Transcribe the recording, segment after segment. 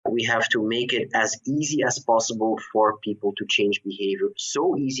We have to make it as easy as possible for people to change behavior.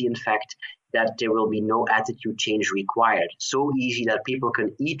 So easy, in fact, that there will be no attitude change required. So easy that people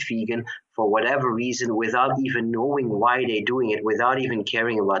can eat vegan for whatever reason without even knowing why they're doing it, without even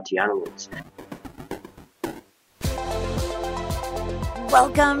caring about the animals.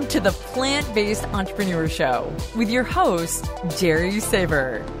 Welcome to the Plant-Based Entrepreneur Show with your host, Jerry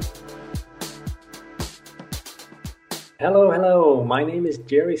Saver. Hello. My name is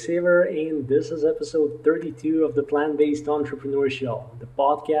Jerry Saver, and this is episode 32 of the Plant-Based Entrepreneur Show, the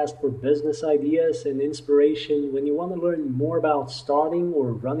podcast for business ideas and inspiration when you want to learn more about starting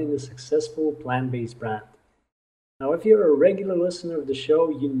or running a successful plant-based brand. Now, if you're a regular listener of the show,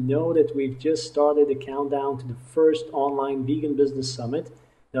 you know that we've just started a countdown to the first online vegan business summit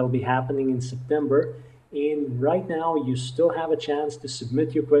that will be happening in September. And right now, you still have a chance to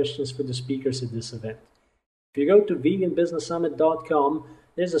submit your questions for the speakers at this event. If you go to veganbusinesssummit.com,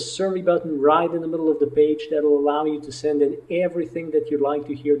 there's a survey button right in the middle of the page that will allow you to send in everything that you'd like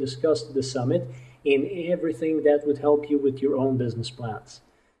to hear discussed at the summit and everything that would help you with your own business plans.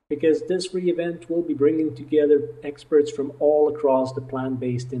 Because this free event will be bringing together experts from all across the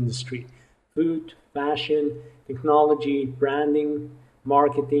plant-based industry: food, fashion, technology, branding,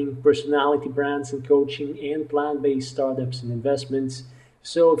 marketing, personality brands and coaching, and plant-based startups and investments.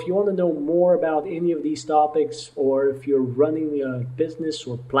 So if you want to know more about any of these topics, or if you're running a business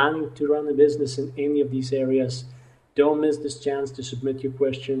or planning to run a business in any of these areas, don't miss this chance to submit your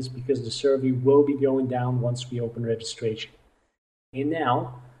questions, because the survey will be going down once we open registration. And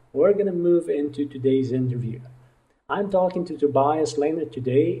now, we're going to move into today's interview. I'm talking to Tobias Leenaert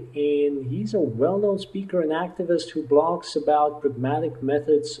today, and he's a well-known speaker and activist who blogs about pragmatic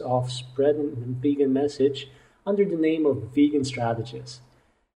methods of spreading the vegan message under the name of Vegan Strategist.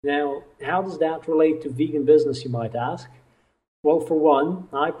 Now, how does that relate to vegan business, you might ask? Well, for one,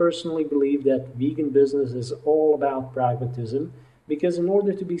 I personally believe that vegan business is all about pragmatism, because in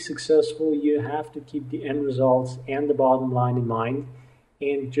order to be successful, you have to keep the end results and the bottom line in mind.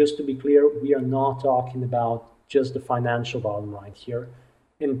 And just to be clear, we are not talking about just the financial bottom line here.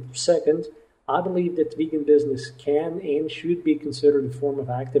 And second, I believe that vegan business can and should be considered a form of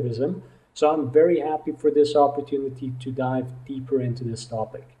activism. So I'm very happy for this opportunity to dive deeper into this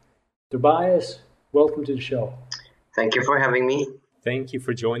topic. Tobias, welcome to the show. Thank you for having me. Thank you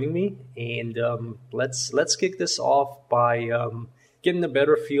for joining me. And let's kick this off by getting a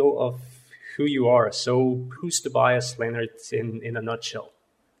better feel of who you are. So who's Tobias Leenaert in a nutshell?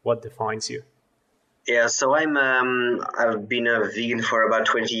 What defines you? Yeah, so I've been a vegan for about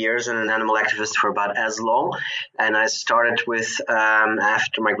 20 years and an animal activist for about as long. And I started with,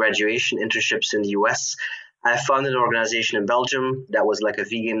 after my graduation, internships in the US. I founded an organization in Belgium that was like a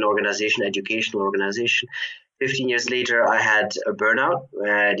vegan organization, educational organization. 15 years later, I had a burnout.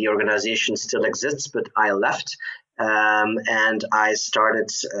 The organization still exists, but I left. And I started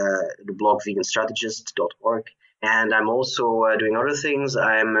the blog veganstrategist.org. And I'm also doing other things.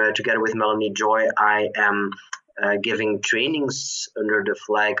 I'm together with Melanie Joy, I am giving trainings under the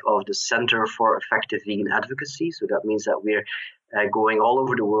flag of the Center for Effective Vegan Advocacy. So that means that we're going all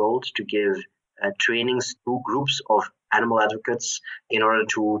over the world to give trainings to groups of animal advocates in order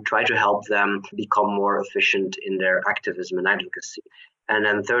to try to help them become more efficient in their activism and advocacy. And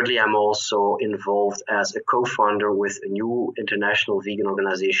then thirdly, I'm also involved as a co-founder with a new international vegan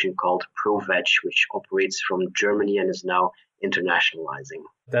organization called ProVeg, which operates from Germany and is now internationalizing.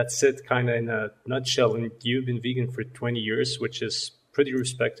 That's it, kind of in a nutshell. And you've been vegan for 20 years, which is pretty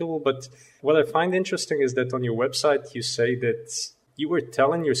respectable. But what I find interesting is that on your website, you say that you were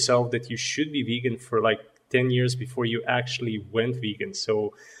telling yourself that you should be vegan for like 10 years before you actually went vegan.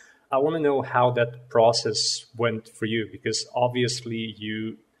 So I want to know how that process went for you, because obviously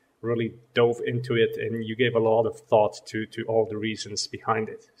you really dove into it and you gave a lot of thought to all the reasons behind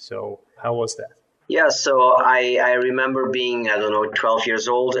it. So how was that? Yeah, so I remember being, 12 years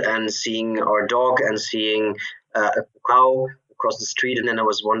old and seeing our dog and seeing a cow across the street. And then I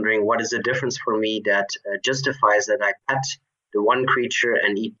was wondering, what is the difference for me that justifies that I pet the one creature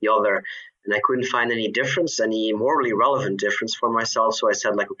and eat the other? And I couldn't find any difference, any morally relevant difference for myself. So I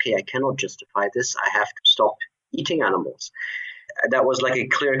said, okay, I cannot justify this. I have to stop eating animals. That was like a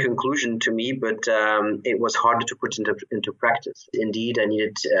clear conclusion to me, but it was harder to put into practice. Indeed, I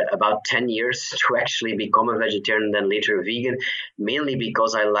needed about 10 years to actually become a vegetarian and then later a vegan, mainly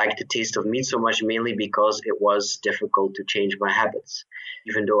because I liked the taste of meat so much, mainly because it was difficult to change my habits.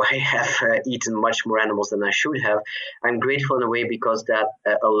 Even though I have eaten much more animals than I should have, I'm grateful in a way because that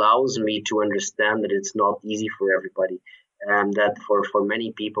allows me to understand that it's not easy for everybody. And that for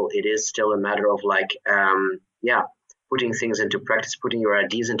many people, it is still a matter of putting things into practice, putting your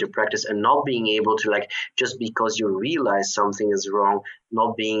ideas into practice, and not being able to, like, just because you realize something is wrong,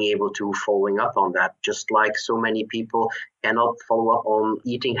 not being able to following up on that. Just like so many people cannot follow up on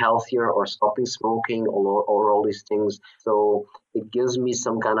eating healthier or stopping smoking or all these things. So it gives me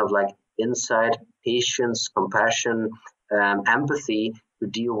some kind of like insight, patience, compassion, empathy to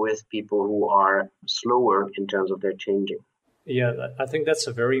deal with people who are slower in terms of their changing. Yeah, I think that's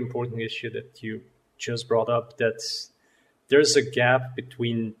a very important issue that you just brought up, that there's a gap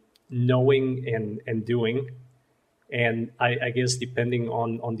between knowing and doing. And I guess depending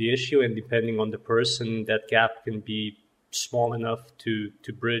on the issue and depending on the person, that gap can be small enough to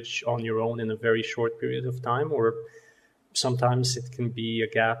bridge on your own in a very short period of time, or sometimes it can be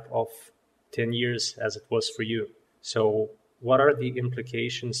a gap of 10 years as it was for you. So what are the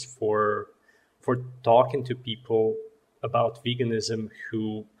implications for talking to people about veganism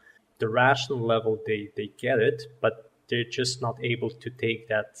who, the rational level, they get it, but they're just not able to take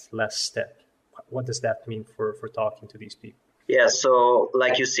that last step? What does that mean for talking to these people? Yeah, so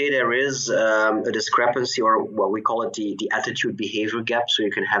like you say, there is a discrepancy, or what we call it the attitude behavior gap. So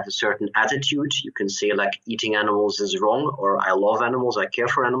you can have a certain attitude. You can say like eating animals is wrong, or I love animals, I care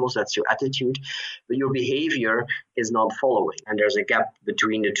for animals. That's your attitude. But your behavior is not following. And there's a gap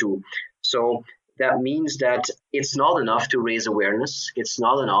between the two. So that means that it's not enough to raise awareness. It's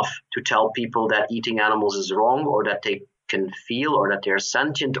not enough to tell people that eating animals is wrong, or that they can feel, or that they're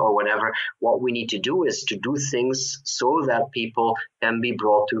sentient, or whatever. What we need to do is to do things so that people can be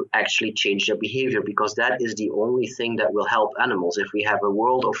brought to actually change their behavior, because that is the only thing that will help animals. If we have a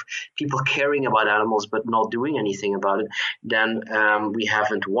world of people caring about animals but not doing anything about it, then we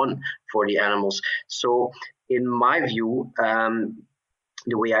haven't won for the animals. So in my view,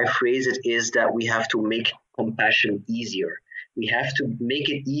 the way I phrase it is that we have to make compassion easier. We have to make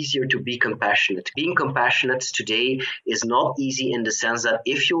it easier to be compassionate. Being compassionate today is not easy, in the sense that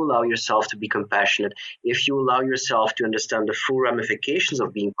if you allow yourself to be compassionate, if you allow yourself to understand the full ramifications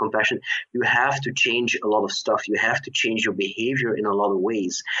of being compassionate, you have to change a lot of stuff. You have to change your behavior in a lot of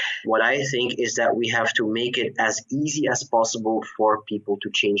ways. What I think is that we have to make it as easy as possible for people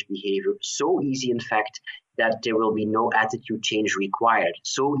to change behavior. So easy, in fact, that there will be no attitude change required.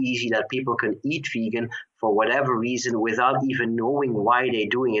 So easy that people can eat vegan for whatever reason without even knowing why they're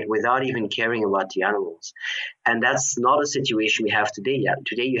doing it, without even caring about the animals. And that's not a situation we have today yet.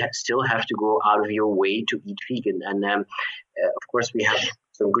 Today you still have to go out of your way to eat vegan. And of course we have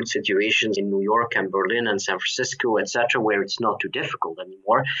some good situations in New York and Berlin and San Francisco, etc., where it's not too difficult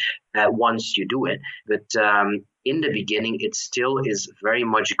anymore once you do it. But in the beginning, it still is very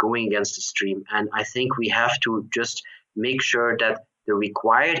much going against the stream. And I think we have to just make sure that the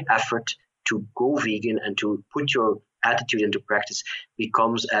required effort to go vegan and to put your attitude into practice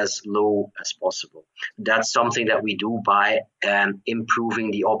becomes as low as possible. That's something that we do by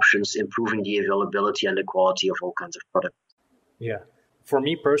improving the options, improving the availability and the quality of all kinds of products. Yeah. For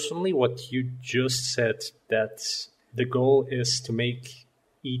me personally, what you just said, that the goal is to make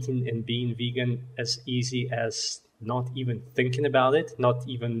eating and being vegan as easy as not even thinking about it, not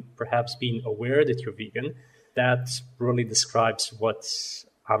even perhaps being aware that you're vegan, that really describes what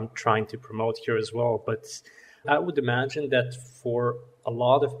I'm trying to promote here as well. But I would imagine that for a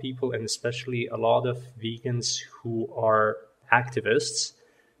lot of people, and especially a lot of vegans who are activists,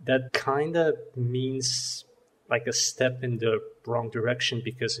 that kind of means like a step in the wrong direction,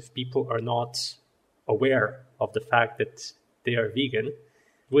 because if people are not aware of the fact that they are vegan,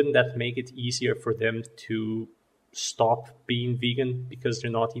 wouldn't that make it easier for them to stop being vegan because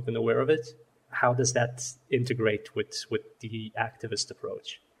they're not even aware of it? How does that integrate with the activist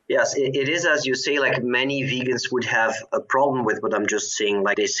approach? Yes, it is, as you say, like many vegans would have a problem with what I'm just saying.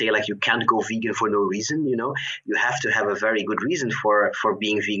 Like they say, like you can't go vegan for no reason, you know. You have to have a very good reason for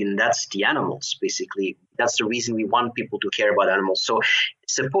being vegan. That's the animals, basically. That's the reason we want people to care about animals. So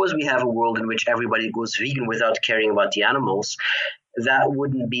suppose we have a world in which everybody goes vegan without caring about the animals. That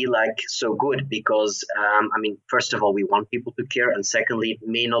wouldn't be like so good, because, first of all, we want people to care. And secondly, it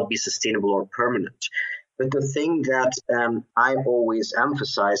may not be sustainable or permanent. But the thing that I always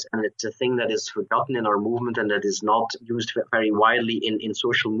emphasize, and it's a thing that is forgotten in our movement and that is not used very widely in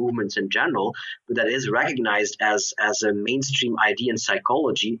social movements in general, but that is recognized as a mainstream idea in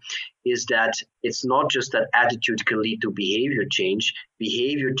psychology, is that it's not just that attitude can lead to behavior change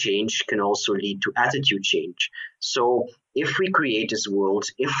can also lead to attitude change. So if we create this world,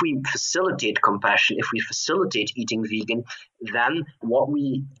 if we facilitate compassion, if we facilitate eating vegan, then what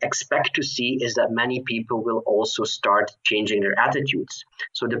we expect to see is that many people will also start changing their attitudes.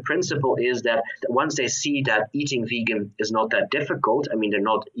 So the principle is that once they see that eating vegan is not that difficult, I mean, they're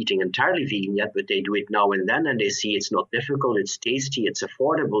not eating entirely vegan yet, but they do it now and then, and they see it's not difficult, it's tasty, it's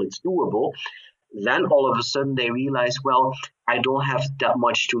affordable, it's doable, then all of a sudden they realize, well, I don't have that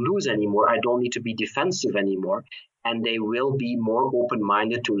much to lose anymore. I don't need to be defensive anymore. And they will be more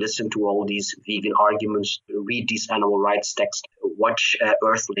open-minded to listen to all these vegan arguments, read these animal rights texts, watch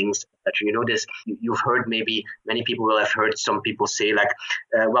Earthlings, etc. You know this. You've heard, maybe many people will have heard some people say like,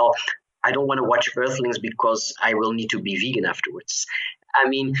 well, I don't want to watch Earthlings because I will need to be vegan afterwards. I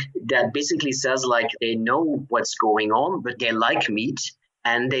mean, that basically says like they know what's going on, but they like meat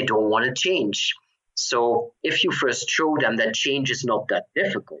and they don't want to change. So if you first show them that change is not that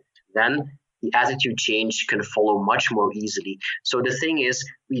difficult, then the attitude change can follow much more easily. So the thing is,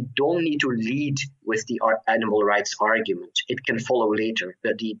 we don't need to lead with the animal rights argument. It can follow later.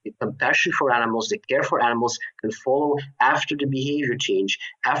 The compassion for animals, the care for animals can follow after the behavior change,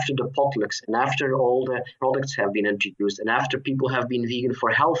 after the potlucks, and after all the products have been introduced, and after people have been vegan for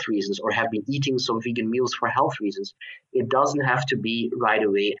health reasons or have been eating some vegan meals for health reasons. It doesn't have to be right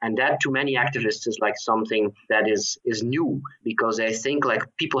away. And that to many activists is like something that is new, because they think like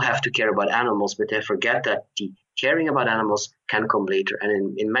people have to care about animals, but they forget that the caring about animals can come later.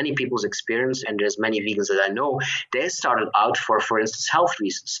 And in many people's experience, and there's many vegans that I know, they started out for instance, health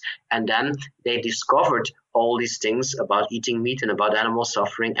reasons. And then they discovered all these things about eating meat and about animal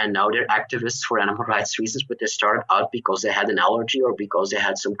suffering. And now they're activists for animal rights reasons, but they started out because they had an allergy or because they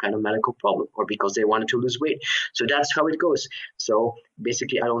had some kind of medical problem or because they wanted to lose weight. So that's how it goes. So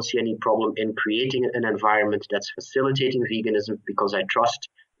basically, I don't see any problem in creating an environment that's facilitating veganism, because I trust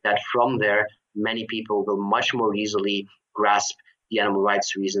that from there, many people will much more easily grasp the animal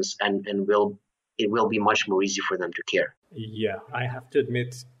rights reasons, and it will be much more easy for them to care. Yeah, I have to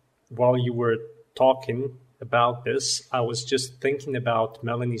admit, while you were talking about this, I was just thinking about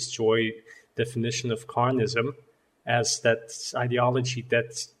Melanie's Joy definition of carnism as that ideology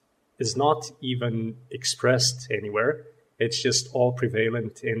that is not even expressed anywhere. It's just all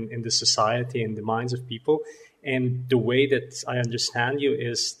prevalent in the society, in the minds of people. And the way that I understand you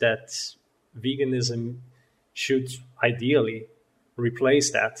is that veganism should ideally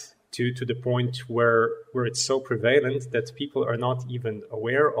replace that to the point where it's so prevalent that people are not even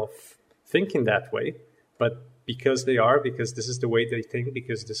aware of thinking that way. But because this is the way they think,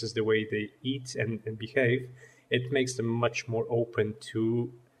 because this is the way they eat and behave, it makes them much more open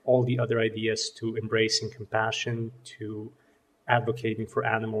to all the other ideas, to embracing compassion, to advocating for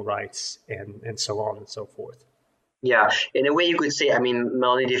animal rights, and so on and so forth. Yeah, in a way you could say, I mean,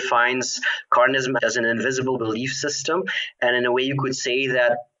 Melanie defines carnism as an invisible belief system. And in a way you could say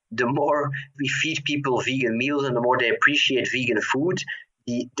that the more we feed people vegan meals and the more they appreciate vegan food,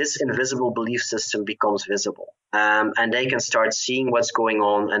 this invisible belief system becomes visible. And they can start seeing what's going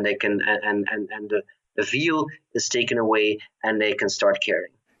on, and they can, and the veil is taken away, and they can start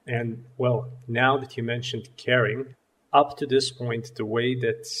caring. And well, now that you mentioned caring, up to this point, the way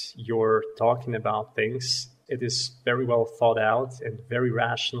that you're talking about things, it is very well thought out and very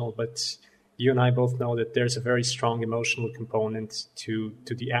rational, but you and I both know that there's a very strong emotional component to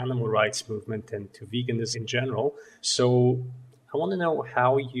the animal rights movement and to veganism in general. So I want to know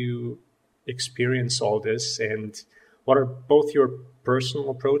how you experience all this, and what are both your personal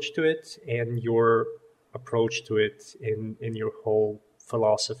approach to it and your approach to it in your whole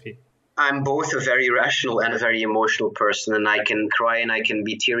philosophy. I'm both a very rational and a very emotional person, and I can cry and I can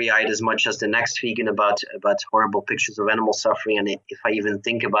be teary-eyed as much as the next vegan about horrible pictures of animal suffering. And if I even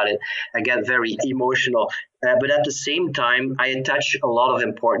think about it, I get very emotional. But at the same time, I attach a lot of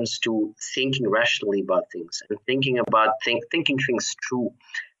importance to thinking rationally about things and thinking things through.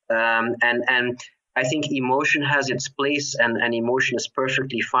 And I think emotion has its place, and emotion is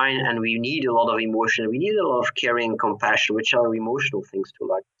perfectly fine. And we need a lot of emotion. We need a lot of caring and compassion, which are emotional things to a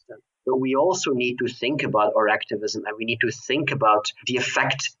large extent. But we also need to think about our activism, and we need to think about the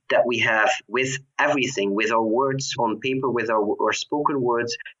effect that we have with everything, with our words on paper, with our spoken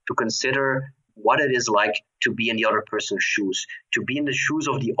words, to consider what it is like to be in the other person's shoes, to be in the shoes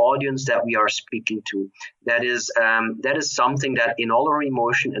of the audience that we are speaking to. That is something that in all our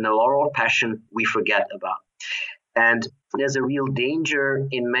emotion and in all our passion, we forget about. And there's a real danger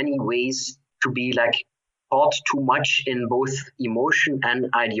in many ways to be like caught too much in both emotion and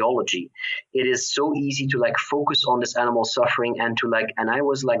ideology. It is so easy to like focus on this animal suffering and I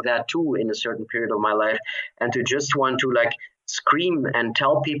was like that too in a certain period of my life, and to just want to like scream and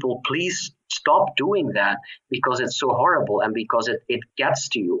tell people, please stop doing that because it's so horrible and because it gets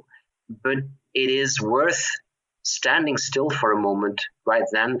to you. But it is worth standing still for a moment right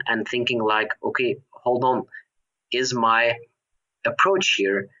then and thinking like, okay, hold on, is my approach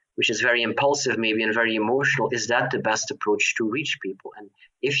here, which is very impulsive maybe and very emotional, is that the best approach to reach people? And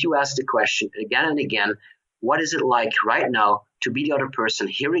if you ask the question again and again, what is it like right now to be the other person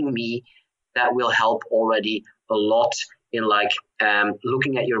hearing me, that will help already a lot in like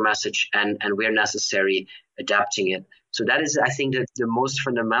looking at your message and where necessary, adapting it. So that is, I think, the most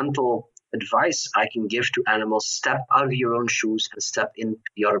fundamental advice I can give to animals. Step out of your own shoes and step into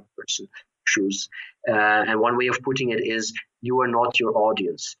the other person's shoes. And one way of putting it is, you are not your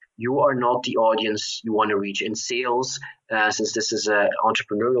audience. You are not the audience you want to reach. In sales, since this is an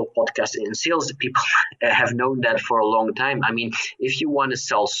entrepreneurial podcast, in sales, the people have known that for a long time. I mean, if you want to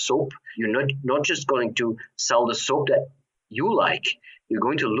sell soap, you're not just going to sell the soap that you like. You're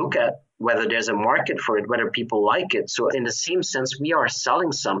going to look at whether there's a market for it, whether people like it. So in the same sense, we are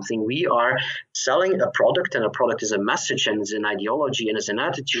selling something. We are selling a product, and a product is a message and is an ideology and is an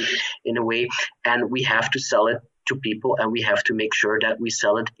attitude in a way, and we have to sell it to people, and we have to make sure that we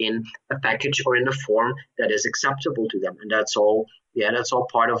sell it in a package or in a form that is acceptable to them. And that's all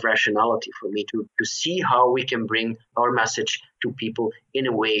part of rationality for me, to see how we can bring our message to people in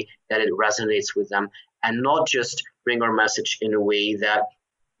a way that it resonates with them, and not just bring our message in a way that,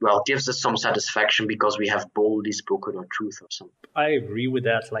 well, gives us some satisfaction because we have boldly spoken our truth or something. I agree with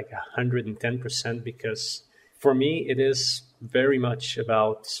that like 110%, because for me, it is very much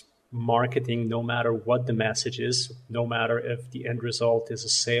about marketing, no matter what the message is, no matter if the end result is a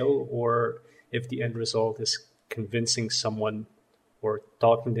sale or if the end result is convincing someone or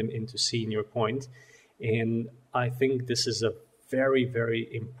talking them into seeing your point. And I think this is a very, very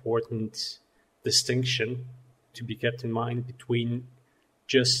important distinction to be kept in mind between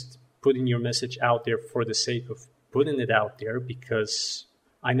just putting your message out there for the sake of putting it out there, because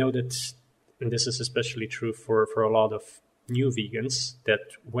I know that, and this is especially true for a lot of new vegans, that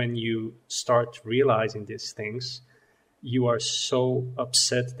when you start realizing these things, you are so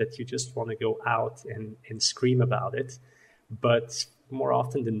upset that you just want to go out and scream about it. But more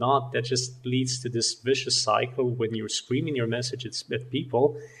often than not, that just leads to this vicious cycle when you're screaming your messages at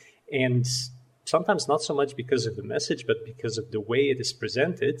people, and sometimes not so much because of the message, but because of the way it is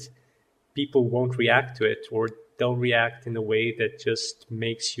presented, people won't react to it, or they'll react in a way that just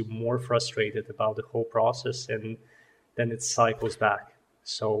makes you more frustrated about the whole process, and then it cycles back.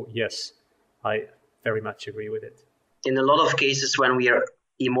 So yes, I very much agree with it. In a lot of cases, when we are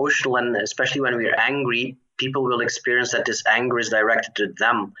emotional, and especially when we are angry, people will experience that this anger is directed to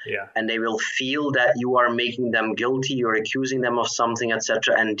them. Yeah. And they will feel that you are making them guilty, you're accusing them of something,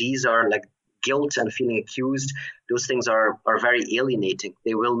 etc. And these are like guilt and feeling accused. Those things are very alienating.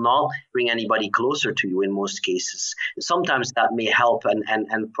 They will not bring anybody closer to you in most cases. Sometimes that may help,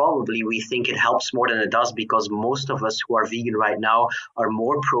 and probably we think it helps more than it does, because most of us who are vegan right now are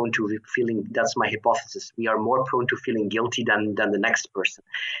more prone to feeling, that's my hypothesis, we are more prone to feeling guilty than the next person.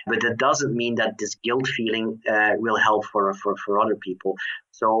 But that doesn't mean that this guilt feeling will help for other people.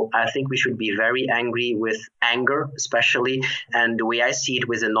 So I think we should be very angry with anger, especially. And the way I see it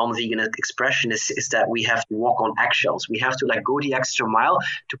with a non-vegan expression is that we have to walk on eggshells. We have to go the extra mile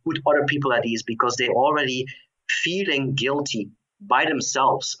to put other people at ease, because they're already feeling guilty by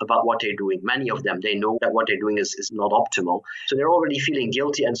themselves about what they're doing. Many of them, they know that what they're doing is not optimal. So they're already feeling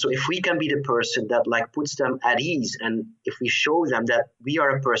guilty. And so if we can be the person that puts them at ease, and if we show them that we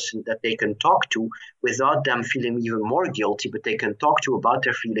are a person that they can talk to without them feeling even more guilty, but they can talk to about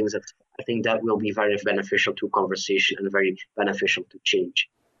their feelings, I think that will be very beneficial to conversation and very beneficial to change.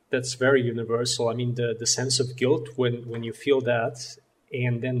 That's very universal. I mean, the sense of guilt when you feel that,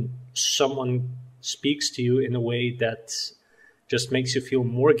 and then someone speaks to you in a way that just makes you feel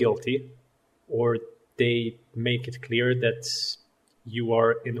more guilty, or they make it clear that you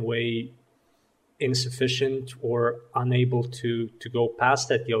are in a way insufficient or unable to go past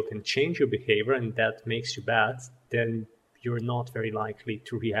that guilt and change your behavior, and that makes you bad, then you're not very likely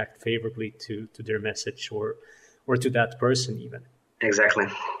to react favorably to their message or to that person even. Exactly.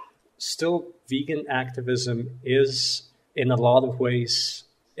 Still, vegan activism is, in a lot of ways,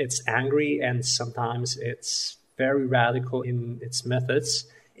 it's angry, and sometimes it's very radical in its methods.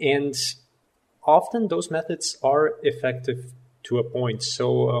 And often those methods are effective to a point.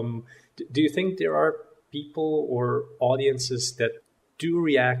 So do you think there are people or audiences that do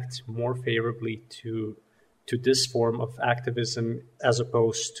react more favorably to this form of activism as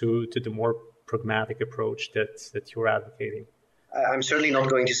opposed to the more pragmatic approach that you're advocating? I'm certainly not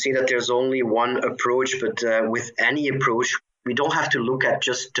going to say that there's only one approach, but with any approach, we don't have to look at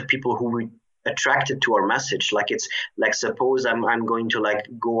just the people who we attracted to our message. Like it's like, suppose I'm going to like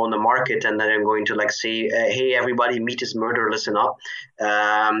go on the market and then I'm going to like say, hey, everybody, meat is murder, listen up,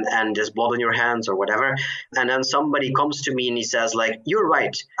 and there's blood on your hands or whatever. And then somebody comes to me and he says like, you're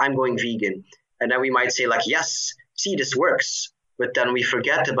right, I'm going vegan. And then we might say like, yes, see, this works. But then we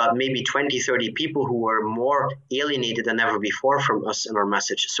forget about maybe 20, 30 people who were more alienated than ever before from us and our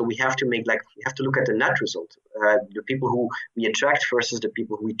message. So we have to look at the net result, the people who we attract versus the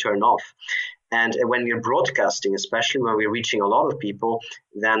people who we turn off. And when we're broadcasting, especially when we're reaching a lot of people,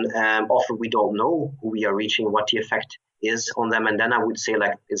 then often we don't know who we are reaching, what the effect is on them. And then I would say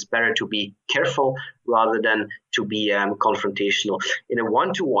like it's better to be careful rather than to be confrontational. In a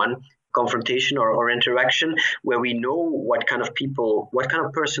one-to-one confrontation or interaction where we know what kind of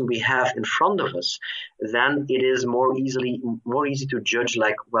person we have in front of us, then it is more easy to judge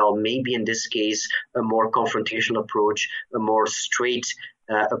like, well, maybe in this case a more confrontational approach, a more straight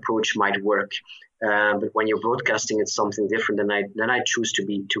approach might work. But when you're broadcasting, it's something different. Then I choose to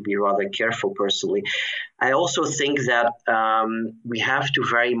be rather careful personally. I also think that we have to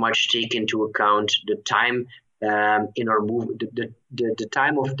very much take into account the time in our movement, the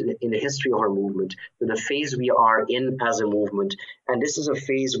time in the history of our movement, the phase we are in as a movement. And this is a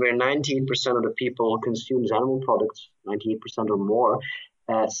phase where 98% of the people consumes animal products, 98% or more,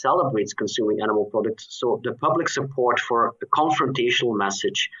 celebrates consuming animal products. So the public support for a confrontational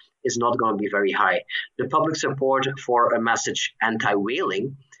message is not going to be very high. The public support for a message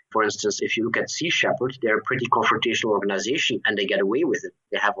anti-whaling, for instance, if you look at Sea Shepherd, they're a pretty confrontational organization and they get away with it.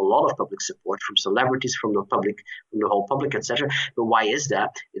 They have a lot of public support from celebrities, from the whole public, etc. But why is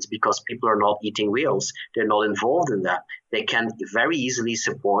that? It's because people are not eating whales. They're not involved in that. They can very easily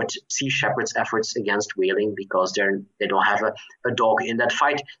support Sea Shepherd's efforts against whaling because they don't have a dog in that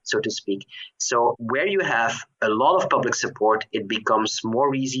fight, so to speak. So where you have a lot of public support, it becomes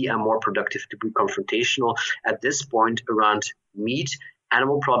more easy and more productive to be confrontational. At this point around meat,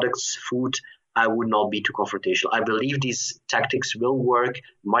 animal products, food, I would not be too confrontational. I believe these tactics will work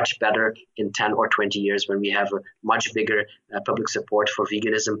much better in 10 or 20 years when we have a much bigger public support for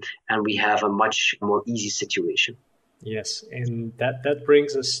veganism and we have a much more easy situation. Yes, and that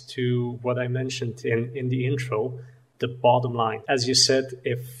brings us to what I mentioned in the intro, the bottom line. As you said,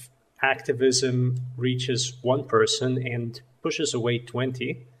 if activism reaches one person and pushes away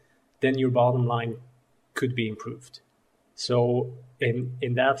 20, then your bottom line could be improved. So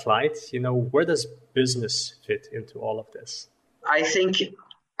in that light, where does business fit into all of this? I think,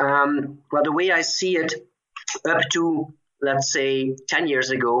 the way I see it, up to, let's say, 10 years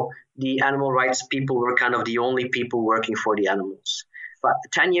ago, the animal rights people were kind of the only people working for the animals. But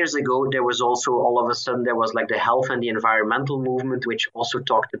 10 years ago, there was also all of a sudden there was like the health and the environmental movement, which also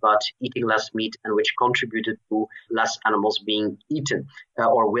talked about eating less meat and which contributed to less animals being eaten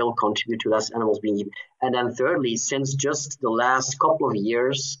or will contribute to less animals being eaten. And then thirdly, since just the last couple of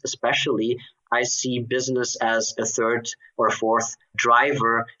years, especially, I see business as a third or a fourth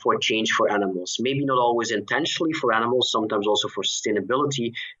driver for change for animals. Maybe not always intentionally for animals, sometimes also for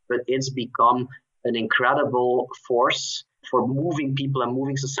sustainability, but it's become an incredible force for moving people and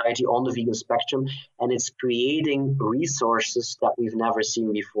moving society on the vegan spectrum, and it's creating resources that we've never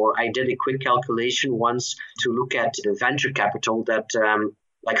seen before. I did a quick calculation once to look at the venture capital that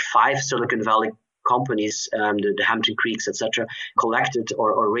like 5 Silicon Valley companies, the Hampton Creeks, etc., collected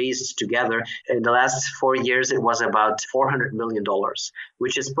or raised together. In the last 4 years, it was about $400 million,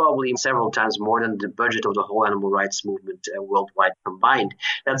 which is probably several times more than the budget of the whole animal rights movement worldwide combined.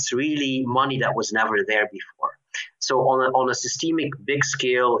 That's really money that was never there before. So on a systemic big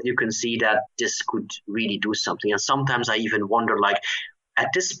scale, you can see that this could really do something. And sometimes I even wonder, like, at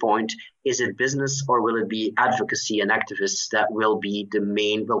this point, is it business or will it be advocacy and activists that will play the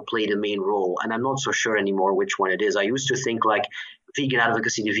main role? And I'm not so sure anymore which one it is. I used to think like vegan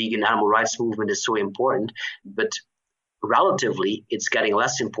advocacy, the vegan animal rights movement is so important, but relatively it's getting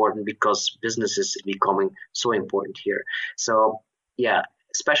less important because business is becoming so important here. So yeah,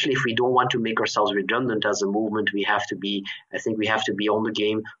 especially if we don't want to make ourselves redundant as a movement, I think we have to be on the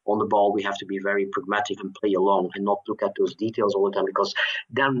game, on the ball. We have to be very pragmatic and play along and not look at those details all the time, because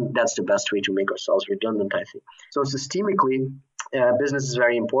then that's the best way to make ourselves redundant, I think. So systemically, business is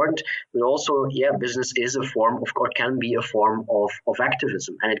very important, but also, business is a form of, or can be a form of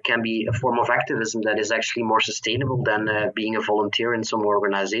activism. And it can be a form of activism that is actually more sustainable than being a volunteer in some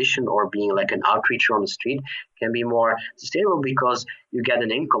organization or being like an outreacher on the street. It can be more sustainable because you get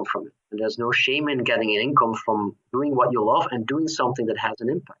an income from it. And there's no shame in getting an income from doing what you love and doing something that has an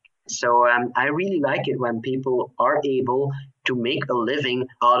impact. So I really like it when people are able to make a living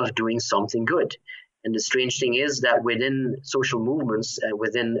out of doing something good. And the strange thing is that within social movements,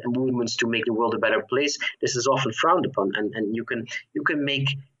 within movements to make the world a better place, this is often frowned upon. And you can make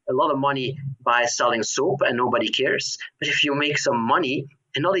a lot of money by selling soap and nobody cares. But if you make some money,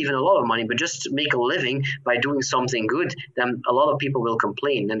 and not even a lot of money, but just make a living by doing something good, then a lot of people will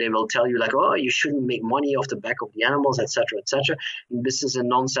complain and they will tell you like, oh, you shouldn't make money off the back of the animals, etc., etc. This is a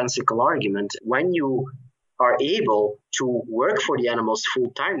nonsensical argument. When you are able to work for the animals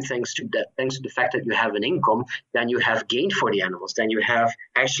full time, thanks to the fact that you have an income, then you have gained for the animals. Then you have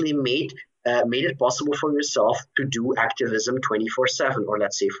actually made it possible for yourself to do activism 24/7, or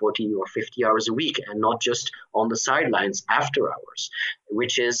let's say 40 or 50 hours a week, and not just on the sidelines after hours,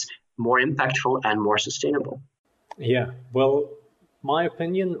 which is more impactful and more sustainable. Yeah, well, my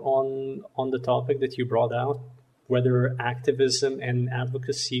opinion on the topic that you brought out, whether activism and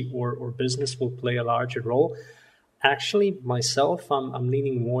advocacy or business will play a larger role. Actually, myself, I'm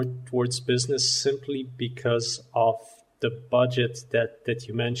leaning more towards business simply because of the budget that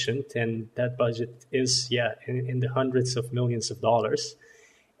you mentioned. And that budget is, in the hundreds of millions of dollars.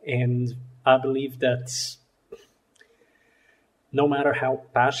 And I believe that no matter how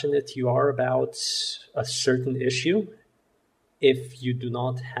passionate you are about a certain issue, if you do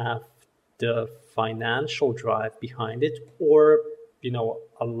not have the financial drive behind it, or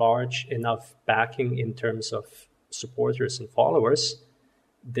a large enough backing in terms of supporters and followers,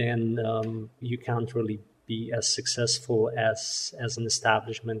 then you can't really be as successful as an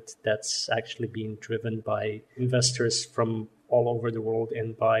establishment that's actually being driven by investors from all over the world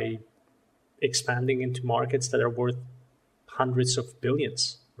and by expanding into markets that are worth hundreds of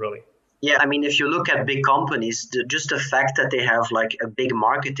billions, really. Yeah, I mean, if you look at big companies, just the fact that they have like a big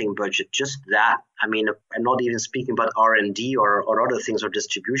marketing budget, just that, I mean, I'm not even speaking about R&D or other things or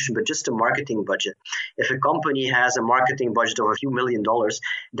distribution, but just the marketing budget. If a company has a marketing budget of a few $1,000,000,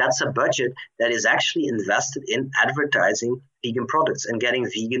 that's a budget that is actually invested in advertising vegan products and getting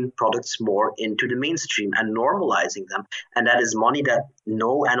vegan products more into the mainstream and normalizing them. And that is money that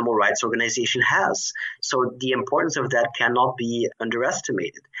no animal rights organization has. So the importance of that cannot be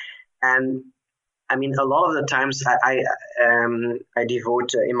underestimated. And I mean, a lot of the times I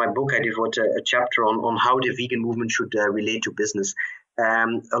devote, in my book, I devote a chapter on how the vegan movement should relate to business.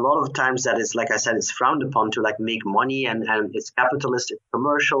 A lot of times that is, like I said, it's frowned upon to like make money and it's capitalist, it's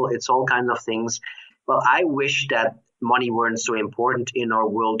commercial, it's all kinds of things. Well, I wish that money weren't so important in our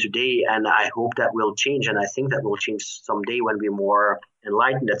world today, and I hope that will change. And I think that will change someday when we're more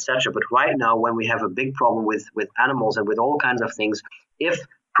enlightened, etc. But right now, when we have a big problem with animals and with all kinds of things, if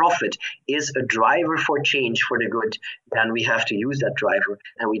profit is a driver for change for the good, then we have to use that driver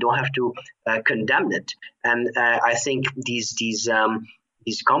and we don't have to condemn it. And I think these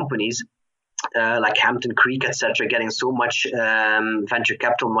companies like Hampton Creek, etc., getting so much venture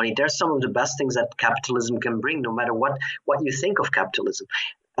capital money, they're some of the best things that capitalism can bring, no matter what you think of capitalism.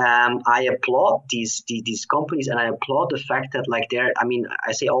 I applaud these companies, and I applaud the fact that like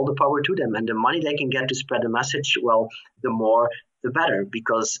I say all the power to them, and the money they can get to spread the message, well, the more the better,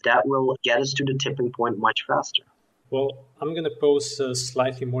 because that will get us to the tipping point much faster. Well, I'm going to pose a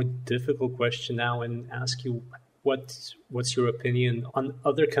slightly more difficult question now and ask you what's your opinion on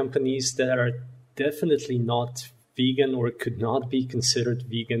other companies that are definitely not vegan or could not be considered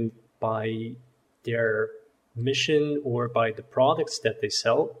vegan by their mission or by the products that they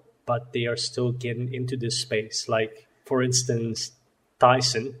sell, but they are still getting into this space. Like, for instance,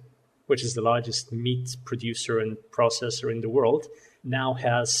 Tyson, which is the largest meat producer and processor in the world, now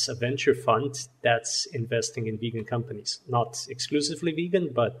has a venture fund that's investing in vegan companies. Not exclusively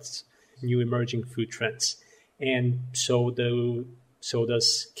vegan, but new emerging food trends. And so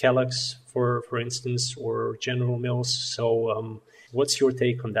does Kellogg's, for instance, or General Mills. So what's your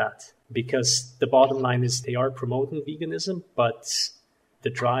take on that? Because the bottom line is they are promoting veganism, but the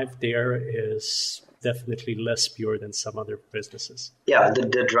drive there is definitely less pure than some other businesses. Yeah,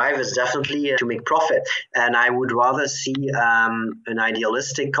 the drive is definitely to make profit. And I would rather see an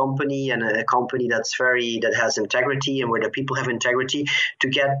idealistic company and a company that has integrity and where the people have integrity to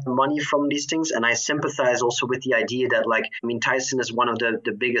get money from these things. And I sympathize also with the idea that, Tyson is one of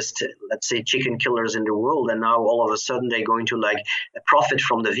the biggest, let's say, chicken killers in the world. And now all of a sudden they're going to profit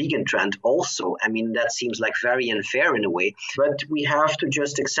from the vegan trend also. I mean, that seems like very unfair in a way. But we have to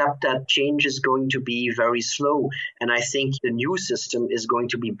just accept that change is going to be very slow. And I think the new system is going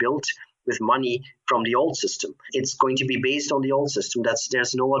to be built with money from the old system. It's going to be based on the old system.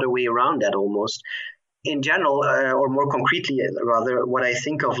 There's no other way around that almost. In general, or more concretely, rather, what I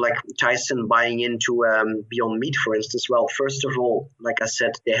think of Tyson buying into Beyond Meat, for instance, well, first of all, like I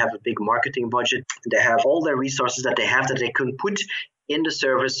said, they have a big marketing budget. They have all their resources that they can put in the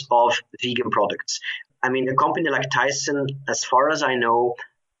service of vegan products. I mean, a company like Tyson, as far as I know,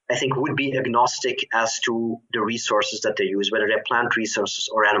 I think would be agnostic as to the resources that they use, whether they're plant resources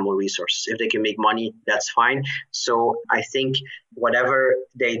or animal resources. If they can make money, that's fine. So I think whatever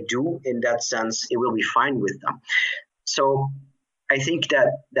they do in that sense, it will be fine with them. So I think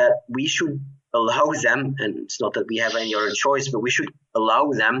that we should allow them, and it's not that we have any other choice, but we should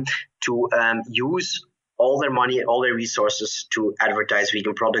allow them to use all their money, all their resources to advertise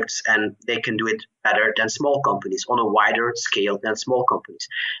vegan products, and they can do it better than small companies on a wider scale than small companies.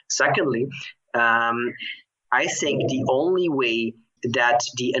 Secondly, I think the only way that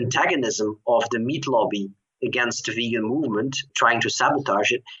the antagonism of the meat lobby against the vegan movement, trying to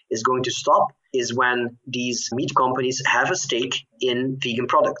sabotage it, is going to stop is when these meat companies have a stake in vegan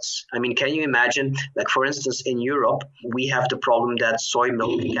products. I mean, can you imagine, like, for instance, in Europe, we have the problem that soy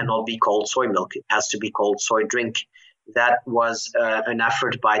milk cannot be called soy milk. It has to be called soy drink. That was an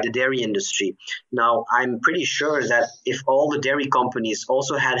effort by the dairy industry. Now, I'm pretty sure that if all the dairy companies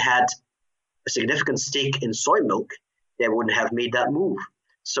also had a significant stake in soy milk, they wouldn't have made that move.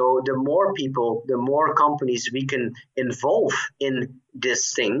 So the more people, the more companies we can involve in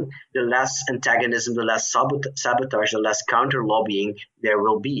this thing, the less antagonism, the less sabotage, the less counter lobbying there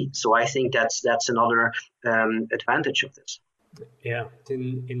will be. So I think that's another advantage of this. Yeah,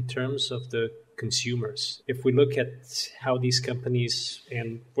 in terms of the consumers, if we look at how these companies,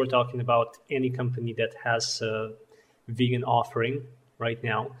 and we're talking about any company that has a vegan offering right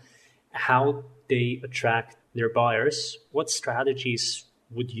now, how they attract their buyers, what strategies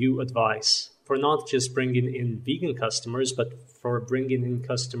would you advise for not just bringing in vegan customers, but for bringing in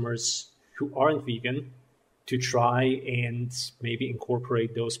customers who aren't vegan to try and maybe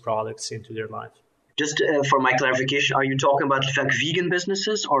incorporate those products into their life? Just for my clarification, are you talking about like vegan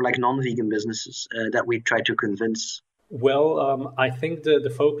businesses or like non-vegan businesses that we try to convince? Well, I think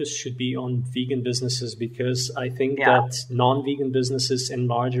the focus should be on vegan businesses, because I think that non-vegan businesses and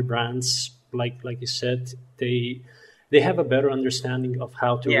larger brands, like you said, they have a better understanding of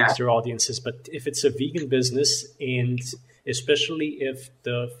how to reach their audiences. But if it's a vegan business, and especially if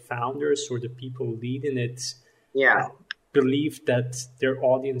the founders or the people leading it believe that their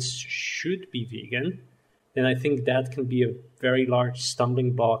audience should be vegan, then I think that can be a very large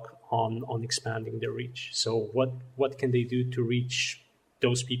stumbling block on expanding their reach. So what can they do to reach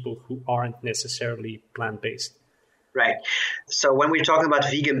those people who aren't necessarily plant-based? Right. So when we're talking about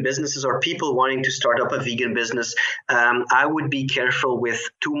vegan businesses or people wanting to start up a vegan business, I would be careful with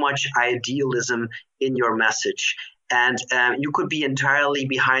too much idealism in your message. And you could be entirely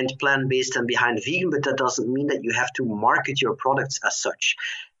behind plant-based and behind vegan, but that doesn't mean that you have to market your products as such.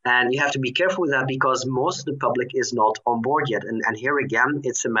 And you have to be careful with that, because most of the public is not on board yet. And here again,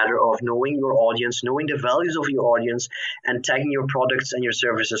 it's a matter of knowing your audience, knowing the values of your audience, and tagging your products and your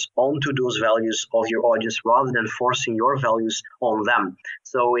services onto those values of your audience rather than forcing your values on them.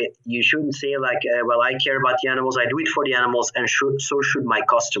 So you shouldn't say like, well, I care about the animals, I do it for the animals, and so should my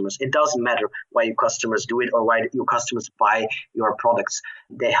customers. It doesn't matter why your customers do it or why your customers buy your products.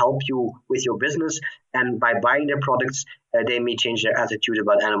 They help you with your business, and by buying their products, they may change their attitude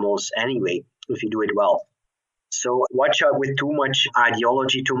about animals anyway, if you do it well. So watch out with too much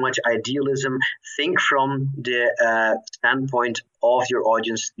ideology, too much idealism. Think from the standpoint of your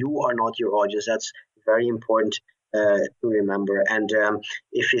audience. You are not your audience. That's very important to remember. And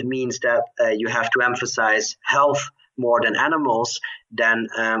if it means that you have to emphasize health more than animals, then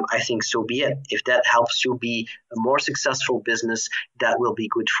I think so be it. If that helps you be a more successful business, that will be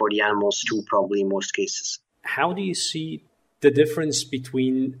good for the animals too, probably in most cases. How do you see the difference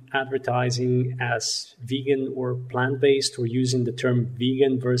between advertising as vegan or plant-based, or using the term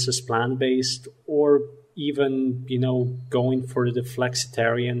vegan versus plant-based, or even, going for the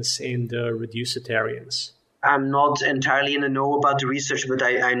flexitarians and the reducitarians? I'm not entirely in the know about the research, but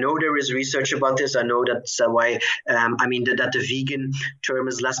I know there is research about this. I know that's why, that the vegan term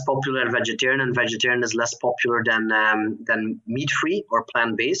is less popular than vegetarian, and vegetarian is less popular than meat-free or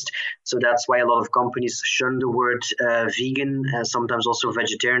plant-based. So that's why a lot of companies shun the word vegan, sometimes also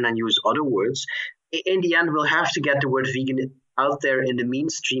vegetarian, and use other words. In the end, we'll have to get the word vegan out there in the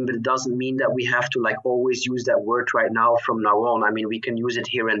mainstream, but it doesn't mean that we have to always use that word right now from now on. I mean, we can use it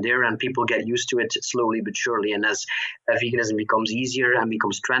here and there, and people get used to it slowly but surely. And as veganism becomes easier and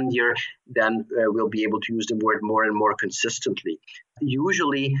becomes trendier, then we'll be able to use the word more and more consistently.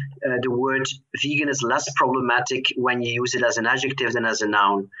 Usually, the word vegan is less problematic when you use it as an adjective than as a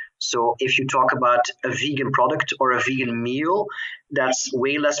noun. So if you talk about a vegan product or a vegan meal, that's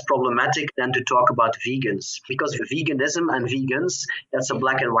way less problematic than to talk about vegans. Because veganism and vegans, that's a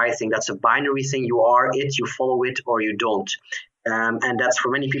black and white thing. That's a binary thing. You are it, you follow it, or you don't. And that's for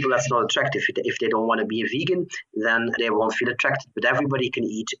many people, that's not attractive. If they don't want to be a vegan, then they won't feel attracted. But everybody can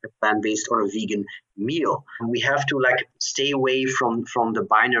eat a plant-based or a vegan meal. And we have to stay away from the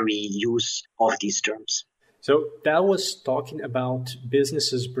binary use of these terms. So that was talking about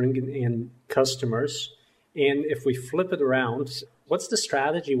businesses bringing in customers. And if we flip it around, what's the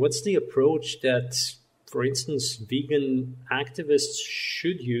strategy? What's the approach that, for instance, vegan activists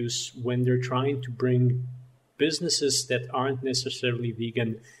should use when they're trying to bring businesses that aren't necessarily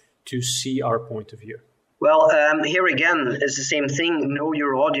vegan to see our point of view? Well, here again, it's the same thing. Know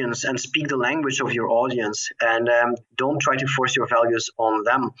your audience and speak the language of your audience, and don't try to force your values on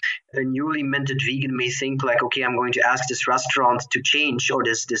them. A newly minted vegan may think okay, I'm going to ask this restaurant to change, or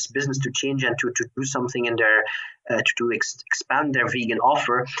this business to change and to do something in their expand their vegan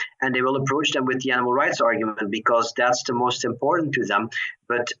offer, and they will approach them with the animal rights argument because that's the most important to them.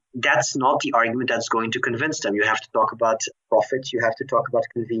 But that's not the argument that's going to convince them. You have to talk about profits, you have to talk about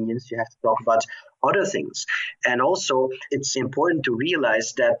convenience, you have to talk about other things. And also, it's important to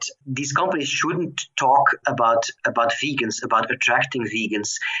realize that these companies shouldn't talk about vegans, about attracting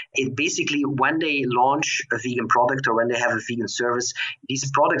vegans. It basically, when they launch a vegan product or when they have a vegan service, these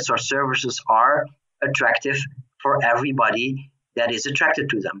products or services are attractive for everybody that is attracted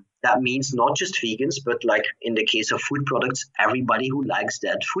to them. That means not just vegans, but in the case of food products, everybody who likes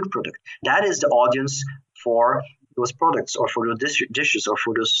that food product. That is the audience for those products or for those dishes or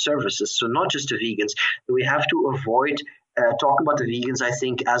for those services. So not just the vegans. We have to avoid talking about the vegans, I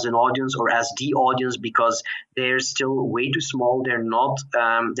think, as an audience or as the audience, because they're still way too small. They're not.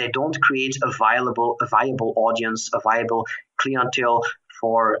 They don't create a viable audience, a viable clientele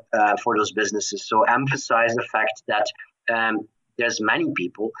for those businesses. So emphasize the fact that there's many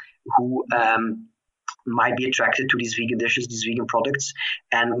people who might be attracted to these vegan dishes, these vegan products,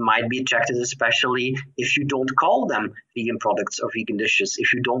 and might be attracted especially if you don't call them vegan products or vegan dishes,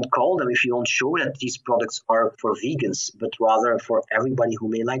 if you don't show that these products are for vegans, but rather for everybody who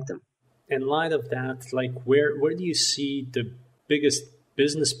may like them. In light of that, where do you see the biggest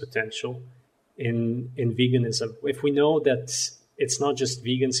business potential in veganism? If we know that it's not just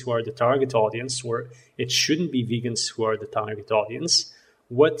vegans who are the target audience, or it shouldn't be vegans who are the target audience,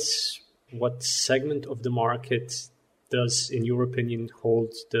 what segment of the market does, in your opinion,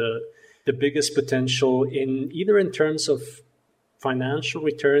 hold the biggest potential either in terms of financial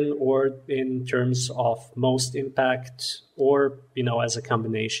return or in terms of most impact, or as a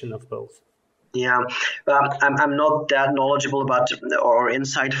combination of both? Yeah, I'm not that knowledgeable about or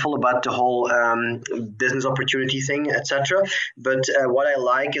insightful about the whole business opportunity thing, etc. But what I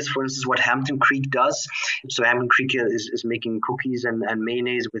like is, for instance, what Hampton Creek does. So Hampton Creek is making cookies and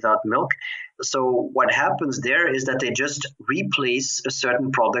mayonnaise without milk. So what happens there is that they just replace a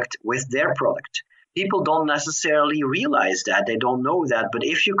certain product with their product. People don't necessarily realize that. They don't know that. But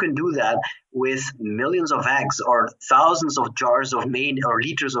if you can do that with millions of eggs or thousands of jars of or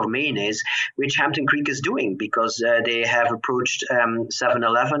liters of mayonnaise, which Hampton Creek is doing, because they have approached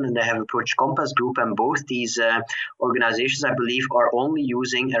 7-Eleven and they have approached Compass Group, and both these organizations, I believe, are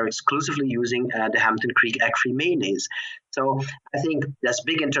exclusively using the Hampton Creek egg-free mayonnaise. So I think that's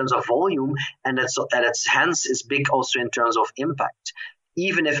big in terms of volume, and hence is big also in terms of impact.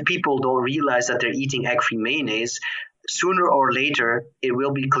 Even if people don't realize that they're eating egg-free mayonnaise, sooner or later, it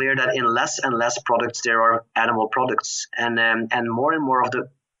will be clear that in less and less products, there are animal products. And more of the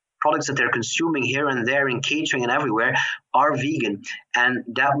products that they're consuming here and there in catering and everywhere are vegan. And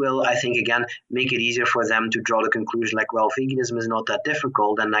that will, I think, again, make it easier for them to draw the conclusion veganism is not that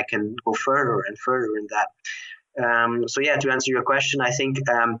difficult, and I can go further and further in that. To answer your question, I think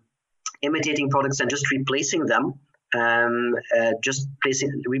imitating products and just replacing them,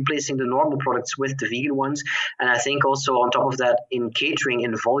 replacing the normal products with the vegan ones. And I think also on top of that, in catering,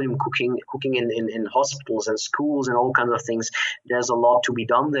 in volume cooking in hospitals and schools and all kinds of things, there's a lot to be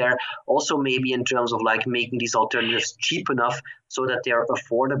done there. Also maybe in terms of making these alternatives cheap enough so that they are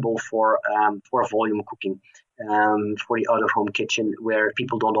affordable for volume cooking. For the out-of-home kitchen, where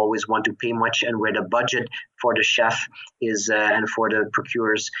people don't always want to pay much, and where the budget for the chef is and for the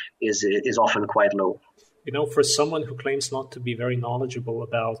procurers is often quite low. For someone who claims not to be very knowledgeable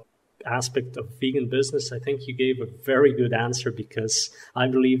about aspect of vegan business, I think you gave a very good answer, because I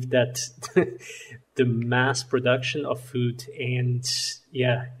believe that the mass production of food and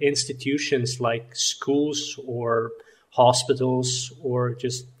institutions like schools or hospitals or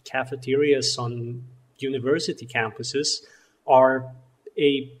just cafeterias on university campuses are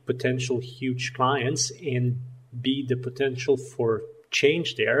a potential huge clients, and B, the potential for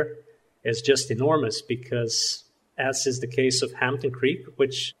change there is just enormous, because as is the case of Hampton Creek,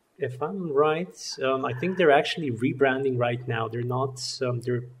 which if I'm right, I think they're actually rebranding right now. They're not.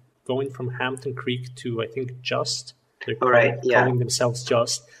 They're going from Hampton Creek to, I think, Just. They're calling themselves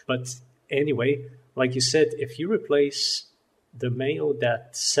Just. But anyway, like you said, if you replace the mayo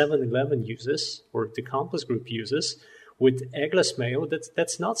that 7-Eleven uses or the Compass Group uses with eggless mayo,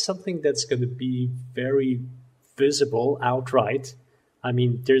 that's not something that's going to be very visible outright. I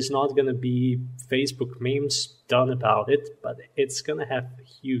mean, there's not going to be Facebook memes done about it, but it's going to have a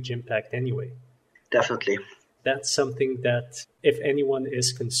huge impact anyway. Definitely. That's something that if anyone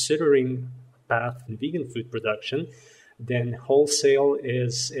is considering a path in vegan food production, then wholesale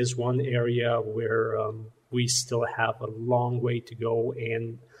is one area where we still have a long way to go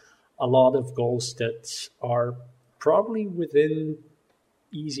and a lot of goals that are probably within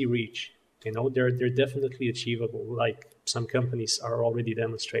easy reach. You know, they're definitely achievable, like some companies are already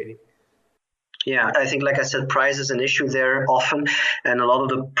demonstrating. Yeah, I think, like I said, price is an issue there often, and a lot of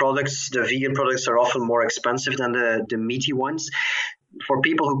the products, the vegan products, are often more expensive than the meaty ones. For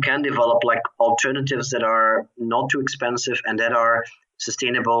people who can develop like alternatives that are not too expensive and that are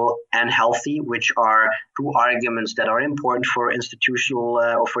sustainable and healthy, which are two arguments that are important for institutional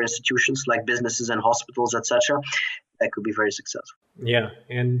or for institutions like businesses and hospitals, etc., that could be very successful. Yeah,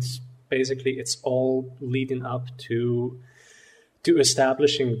 and basically it's all leading up to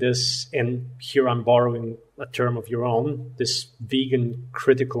establishing this, and here I'm borrowing a term of your own, this vegan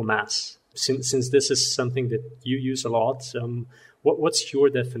critical mass. Since this is something that you use a lot, what's your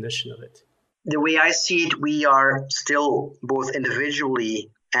definition of it? The way I see it, we are still both individually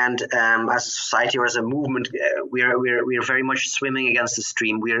and as a society or as a movement, we are very much swimming against the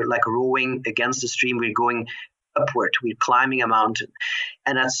stream. We're like rowing against the stream. We're going upward. We're climbing a mountain.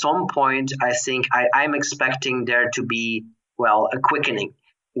 And at some point, I think I'm expecting there to be, a quickening,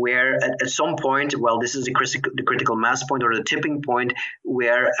 where at some point, this is the critical mass point or the tipping point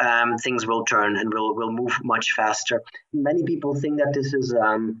where things will turn and will move much faster. Many people think that this is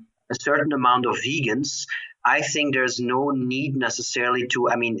a certain amount of vegans. I think there's no need necessarily to,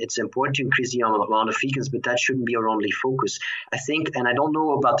 it's important to increase the amount of vegans, but that shouldn't be our only focus. I think, and I don't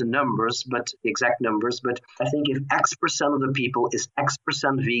know about the numbers, but the exact numbers, but I think if X% of the people is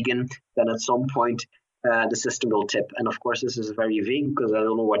X% vegan, then at some point the system will tip. And of course, this is very vague because I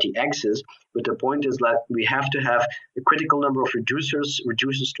don't know what the X is, but the point is that we have to have a critical number of reducers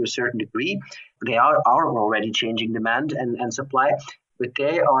to a certain degree. They are already changing demand and supply, but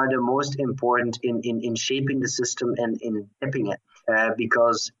they are the most important in shaping the system and in tipping it.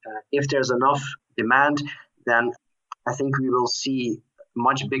 Because if there's enough demand, then I think we will see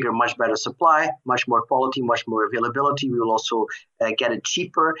much bigger, much better supply, much more quality, much more availability. We will also get it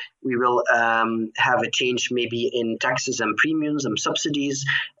cheaper. We will have a change maybe in taxes and premiums and subsidies.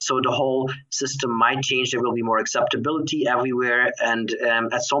 So the whole system might change. There will be more acceptability everywhere. And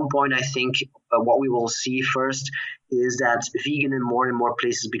at some point, I think what we will see first is that vegan in more and more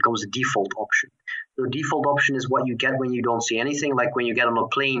places becomes a default option. The default option is what you get when you don't see anything. Like when you get on a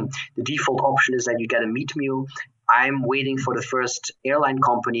plane, the default option is that you get a meat meal. I'm waiting for the first airline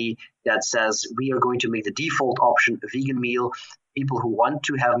company that says we are going to make the default option a vegan meal. People who want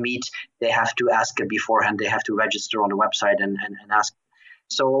to have meat, they have to ask it beforehand. They have to register on the website and ask.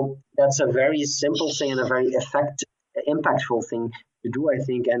 So that's a very simple thing and a very impactful thing to do, I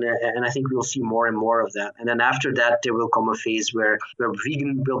think, and I think we'll see more and more of that. And then after that, there will come a phase where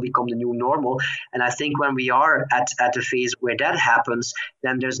vegan will become the new normal. And I think when we are at a phase where that happens,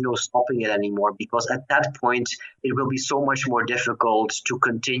 then there's no stopping it anymore, because at that point, it will be so much more difficult to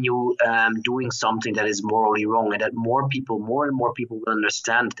continue doing something that is morally wrong, and that more and more people will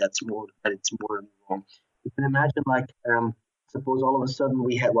understand that it's morally wrong. You can imagine, suppose all of a sudden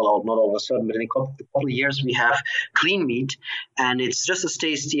we have, not all of a sudden, but in a couple of years we have clean meat and it's just as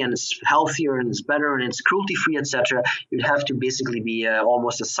tasty and it's healthier and it's better and it's cruelty-free, etc. You'd have to basically be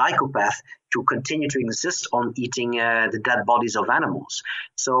almost a psychopath to continue to insist on eating the dead bodies of animals.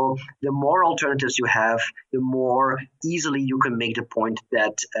 So the more alternatives you have, the more easily you can make the point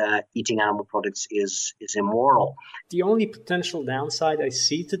that eating animal products is immoral. The only potential downside I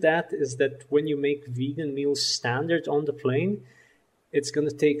see to that is that when you make vegan meals standard on the plane, it's going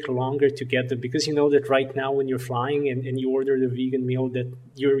to take longer to get them, because you know that right now when you're flying and you order the vegan meal, that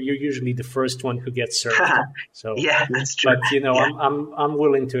you're usually the first one who gets served. So yeah, that's true. But yeah. I'm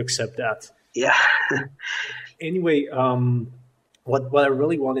willing to accept that. Yeah. Anyway, what I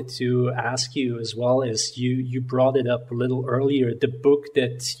really wanted to ask you as well is you brought it up a little earlier. The book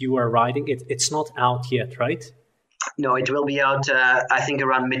that you are writing, it's not out yet, right? No, it will be out, I think,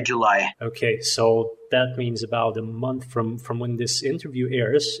 around mid-July. Okay, so that means about a month from when this interview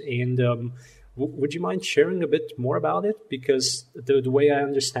airs. And Would you mind sharing a bit more about it? Because the way I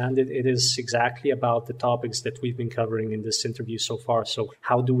understand it, it is exactly about the topics that we've been covering in this interview so far. So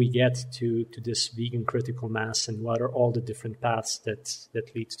how do we get to this vegan critical mass, and what are all the different paths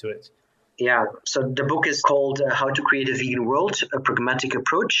that leads to it? Yeah, so the book is called How to Create a Vegan World, a Pragmatic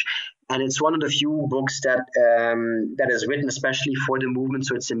Approach. And it's one of the few books that is written especially for the movement.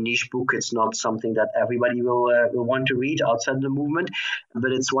 So it's a niche book. It's not something that everybody will want to read outside the movement.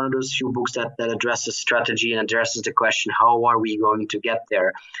 But it's one of those few books that addresses strategy and addresses the question, how are we going to get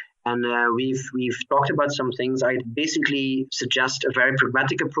there? And we've talked about some things. I basically suggest a very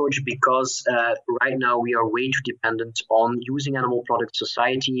pragmatic approach because right now we are way too dependent on using animal products.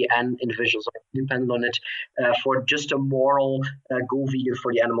 Society and individuals are dependent on it for just a moral go vegan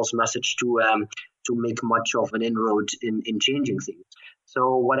for the animals message to make much of an inroad in changing things.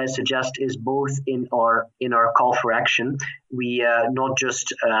 So what I suggest is both in our call for action, we not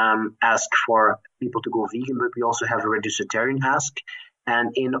just ask for people to go vegan, but we also have a reducitarian ask.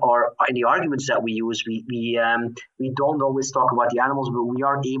 And in the arguments that we use, we don't always talk about the animals, but we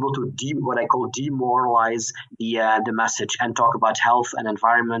are able to what I call demoralize the message and talk about health and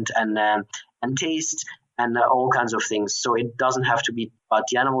environment and taste and all kinds of things. So it doesn't have to be about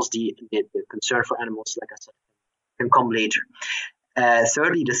the animals. The concern for animals, like I said, can come later.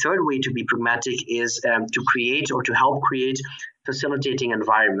 Thirdly, the third way to be pragmatic is to create or to help create facilitating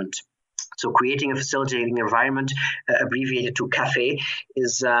environment. So creating a facilitating environment, abbreviated to CAFE,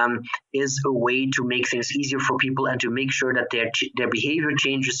 is a way to make things easier for people and to make sure that their behavior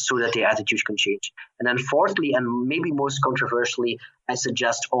changes so that their attitude can change. And then fourthly, and maybe most controversially, I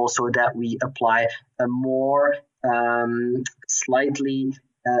suggest also that we apply a more slightly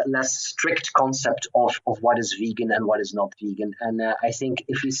less strict concept of what is vegan and what is not vegan. And I think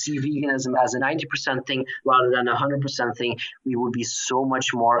if we see veganism as a 90% thing rather than a 100% thing, we would be so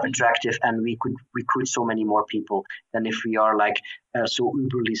much more attractive and we could recruit so many more people than if we are so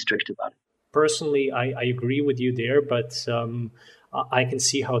uberly strict about it. Personally, I agree with you there, but I can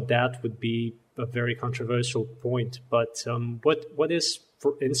see how that would be a very controversial point. But what is,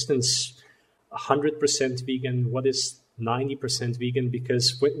 for instance, 100% vegan? What is 90% vegan?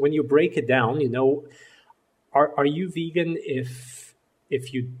 Because when you break it down, are you vegan if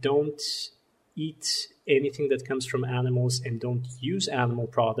you don't eat anything that comes from animals and don't use animal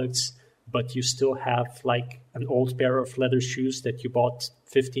products, but you still have like an old pair of leather shoes that you bought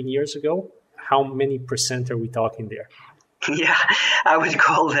 15 years ago? How many percent are we talking there? Yeah, I would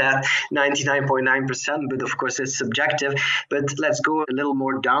call that 99.9%, but of course it's subjective. But let's go a little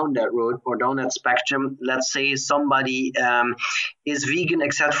more down that road or down that spectrum. Let's say somebody is vegan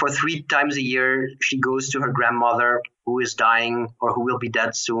except for 3 times a year. She goes to her grandmother who is dying or who will be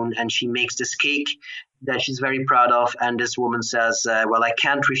dead soon, and she makes this cake that she's very proud of. And this woman says, well, I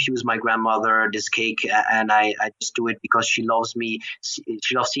can't refuse my grandmother this cake, and I just do it because she loves me.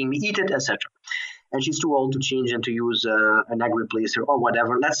 She loves seeing me eat it, etc. And she's too old to change and to use an egg replacer or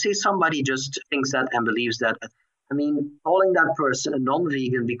whatever. Let's say somebody just thinks that and believes that. I mean, calling that person a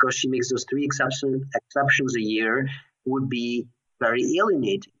non-vegan because she makes those 3 exceptions a year would be very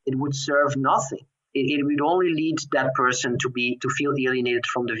alienating. It would serve nothing. It would only lead that person to feel alienated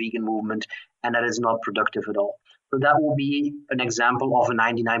from the vegan movement, and that is not productive at all. So that will be an example of a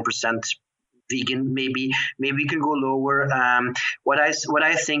 99% vegan. Maybe we can go lower. What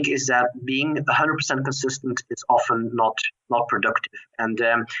I think is that being 100% consistent is often not productive. And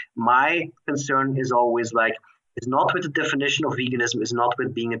my concern is always it's not with the definition of veganism, is not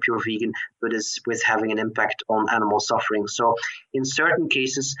with being a pure vegan, but is with having an impact on animal suffering. So in certain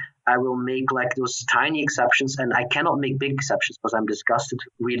cases, I will make those tiny exceptions, and I cannot make big exceptions because I'm disgusted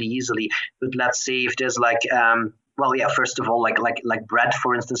really easily. But let's say if there's first of all, like bread,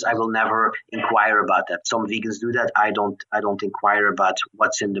 for instance, I will never inquire about that. Some vegans do that. I don't inquire about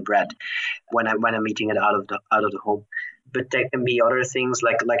what's in the bread when I'm eating it out of the home. But there can be other things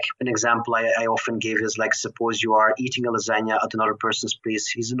like an example I often give is suppose you are eating a lasagna at another person's place.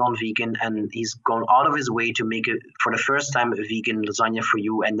 He's a non-vegan and he's gone out of his way to make it for the first time a vegan lasagna for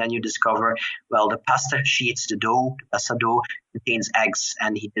you. And then you discover, well, the pasta sheets, the pasta dough contains eggs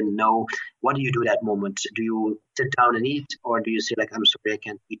and he didn't know. What do you do that moment? Do you sit down and eat, or do you say I'm sorry, I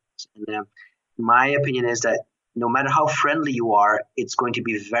can't eat this? And my opinion is that no matter how friendly you are, it's going to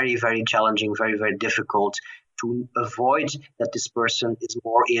be very, very challenging, very, very difficult to avoid that this person is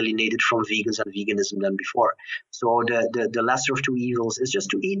more alienated from vegans and veganism than before. So the lesser of two evils is just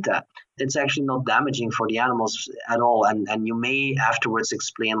to eat that. It's actually not damaging for the animals at all. And you may afterwards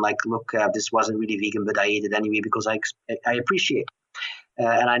explain look, this wasn't really vegan, but I ate it anyway because I appreciate it.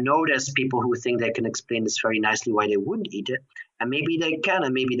 And I know there's people who think they can explain this very nicely why they wouldn't eat it. And maybe they can,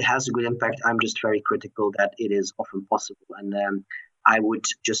 and maybe it has a good impact. I'm just very critical that it is often possible. And I would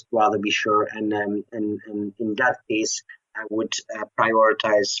just rather be sure. And in that case, I would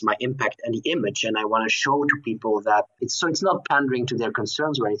prioritize my impact and the image. And I want to show to people that it's not pandering to their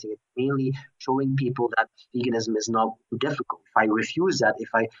concerns or anything. It's mainly showing people that veganism is not difficult. If I refuse that, if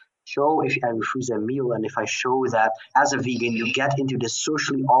I refuse a meal, and if I show that as a vegan you get into this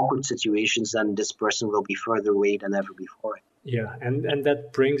socially awkward situations, then this person will be further away than ever before. Yeah, and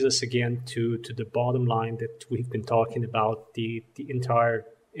that brings us again to the bottom line that we've been talking about the entire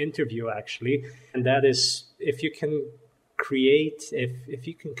interview, actually. And that is, if you can if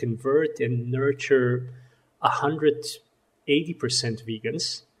you can convert and nurture 180%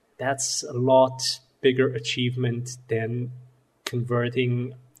 vegans, that's a lot bigger achievement than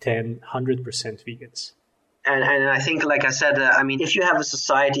converting 100% vegans. And I think, like I said, if you have a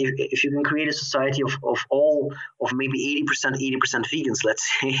society, if you can create a society of maybe 80% vegans, let's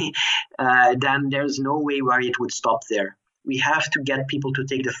say, then there's no way where it would stop there. We have to get people to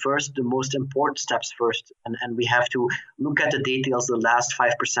take the most important steps first. And we have to look at the details, the last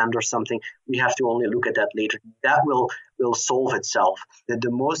 5% or something. We have to only look at that later. That will solve itself. The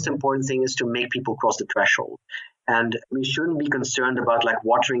most important thing is to make people cross the threshold. And we shouldn't be concerned about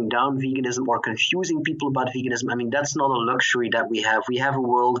watering down veganism or confusing people about veganism. I mean, that's not a luxury that we have. We have a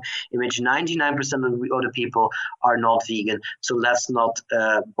world in which 99% of the other people are not vegan. So let's not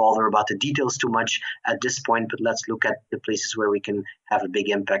bother about the details too much at this point, but let's look at the places where we can have a big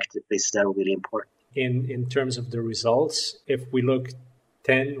impact, the places that are really important. In terms of the results, if we look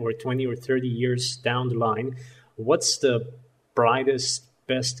 10 or 20 or 30 years down the line, what's the brightest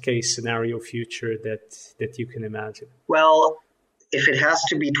best case scenario future that you can imagine? Well, if it has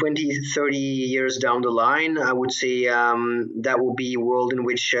to be 20, 30 years down the line, I would say that will be a world in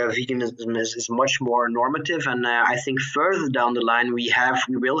which veganism is much more normative. And I think further down the line, we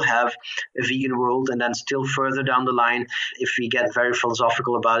will have a vegan world. And then still further down the line, if we get very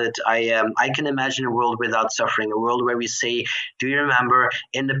philosophical about it, I can imagine a world without suffering, a world where we say, do you remember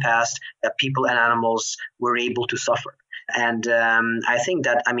in the past that people and animals were able to suffer? And I think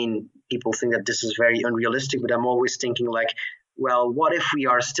that, people think that this is very unrealistic, but I'm always thinking well, what if we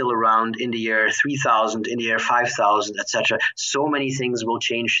are still around in the year 3000, in the year 5000, etc.? So many things will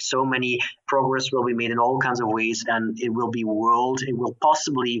change. So many progress will be made in all kinds of ways. And it will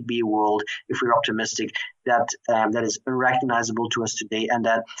possibly be a world, if we're optimistic, that is unrecognizable to us today, and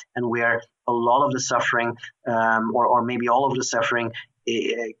where a lot of the suffering, or maybe all of the suffering,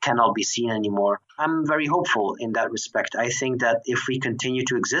 it cannot be seen anymore. I'm very hopeful in that respect. I think that if we continue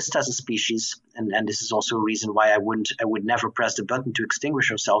to exist as a species, and this is also a reason why I would never press the button to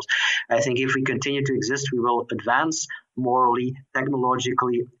extinguish ourselves. I think if we continue to exist, we will advance morally,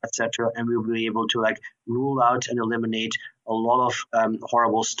 technologically, etc., and we will be able to rule out and eliminate a lot of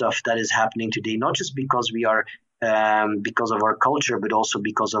horrible stuff that is happening today, not just because we are because of our culture, but also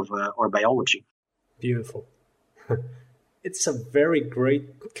because of our biology. Beautiful. It's a very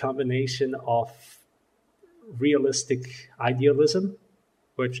great combination of realistic idealism,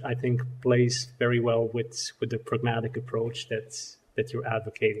 which I think plays very well with the pragmatic approach that you're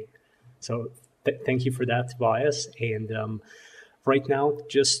advocating. So thank you for that, Tobias. And right now,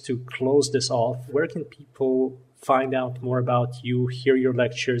 just to close this off, where can people find out more about you, hear your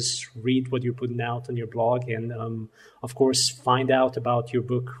lectures, read what you're putting out on your blog, and of course, find out about your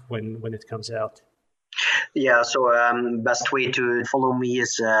book when it comes out? Yeah, so best way to follow me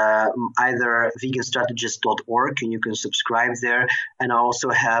is either veganstrategist.org, and you can subscribe there. And I also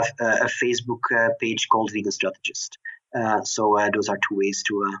have a Facebook page called Vegan Strategist. So those are two ways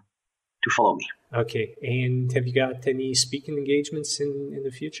to follow me. Okay, and have you got any speaking engagements in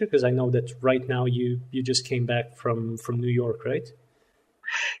the future? Because I know that right now you just came back from New York, right?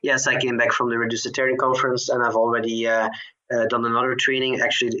 Yes, I came back from the Reducitarian Conference, and I've already done another training,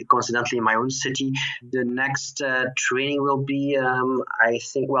 actually, coincidentally, in my own city. The next training will be, I'll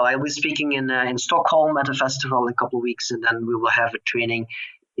be speaking in Stockholm at a festival in a couple of weeks, and then we will have a training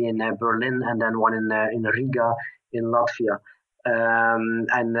in Berlin, and then one in Riga in Latvia.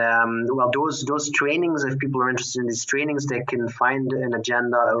 Those trainings, if people are interested in these trainings, they can find an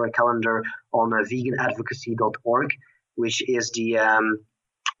agenda or a calendar on veganadvocacy.org, which is the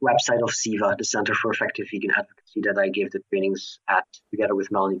website of SIVA, the Center for Effective Vegan Advocacy, that I gave the trainings at together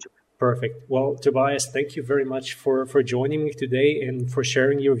with Melanie. Perfect. Well, Tobias, thank you very much for joining me today and for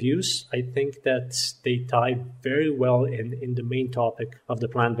sharing your views. I think that they tie very well in the main topic of the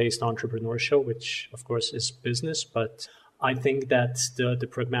Plant-Based Entrepreneur Show, which of course is business, but I think that the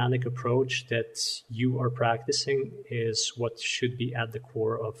pragmatic approach that you are practicing is what should be at the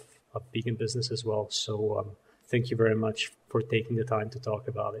core of vegan business as well. So thank you very much for taking the time to talk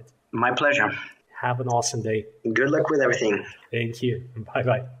about it. My pleasure. Have an awesome day. Good luck with everything. Thank you.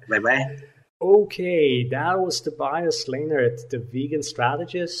 Bye-bye. Bye-bye. Okay, that was Tobias Leenaert, the vegan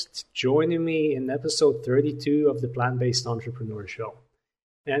strategist, joining me in episode 32 of the Plant-Based Entrepreneur Show.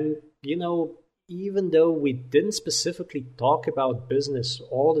 And, even though we didn't specifically talk about business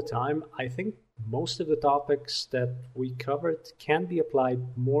all the time, I think most of the topics that we covered can be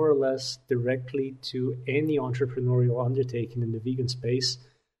applied more or less directly to any entrepreneurial undertaking in the vegan space,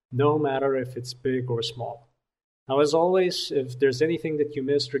 no matter if it's big or small. Now, as always, if there's anything that you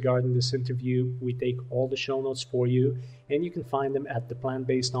missed regarding this interview, we take all the show notes for you, and you can find them at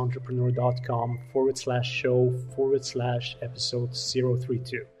theplantbasedentrepreneur.com/show/episode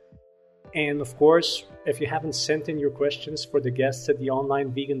 032. And of course, if you haven't sent in your questions for the guests at the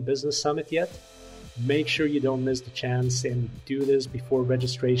Online Vegan Business Summit yet, make sure you don't miss the chance and do this before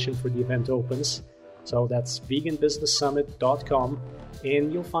registration for the event opens. So that's veganbusinesssummit.com,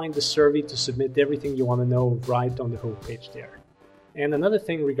 and you'll find the survey to submit everything you want to know right on the homepage there. And another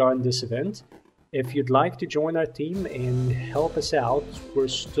thing regarding this event, if you'd like to join our team and help us out, we're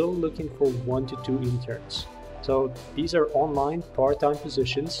still looking for 1 to 2 interns. So these are online part-time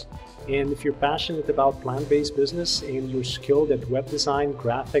positions, and if you're passionate about plant-based business and you're skilled at web design,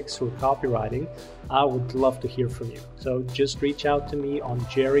 graphics, or copywriting, I would love to hear from you. So just reach out to me on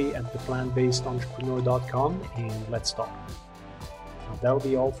jerry@theplantbasedentrepreneur.com and let's talk. Now, that'll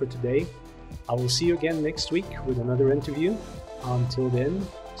be all for today. I will see you again next week with another interview. Until then,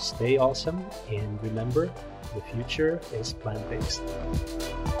 stay awesome and remember, the future is plant-based.